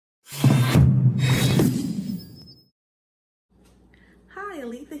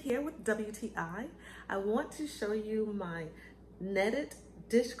Aletha here with WTI. I want to show you my netted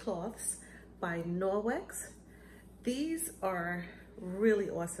dishcloths by Norwex. These are really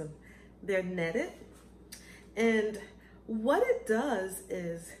awesome. They're netted, and what it does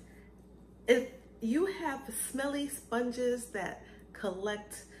is if you have smelly sponges that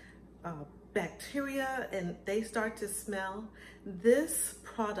collect bacteria and they start to smell, this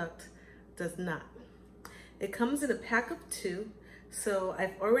product does not. It comes in a pack of 2, so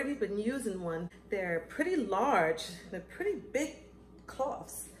I've already been using one. They're pretty large, they're pretty big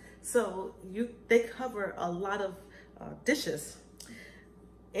cloths, so they cover a lot of dishes.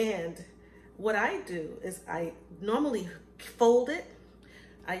 And what I do is I normally fold it.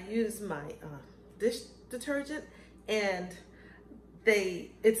 I use my dish detergent, and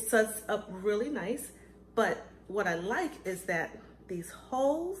it suds up really nice. But what I like is that these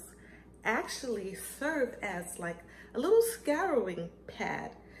holes actually serve as like a little scouring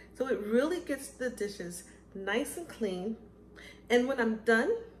pad. So it really gets the dishes nice and clean. And when I'm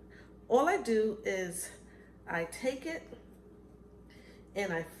done, all I do is I take it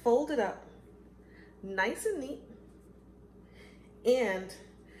and I fold it up nice and neat. And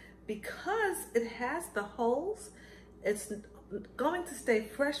because it has the holes, it's going to stay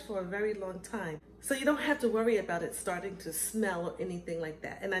fresh for a very long time. So you don't have to worry about it starting to smell or anything like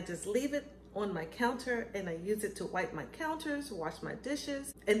that. And I just leave it on my counter, and I use it to wipe my counters, wash my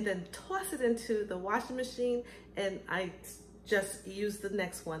dishes, and then toss it into the washing machine, and I just use the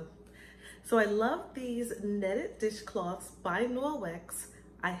next one. So I love these netted dishcloths by Norwex.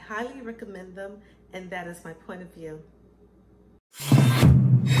 I highly recommend them, and that is my point of view.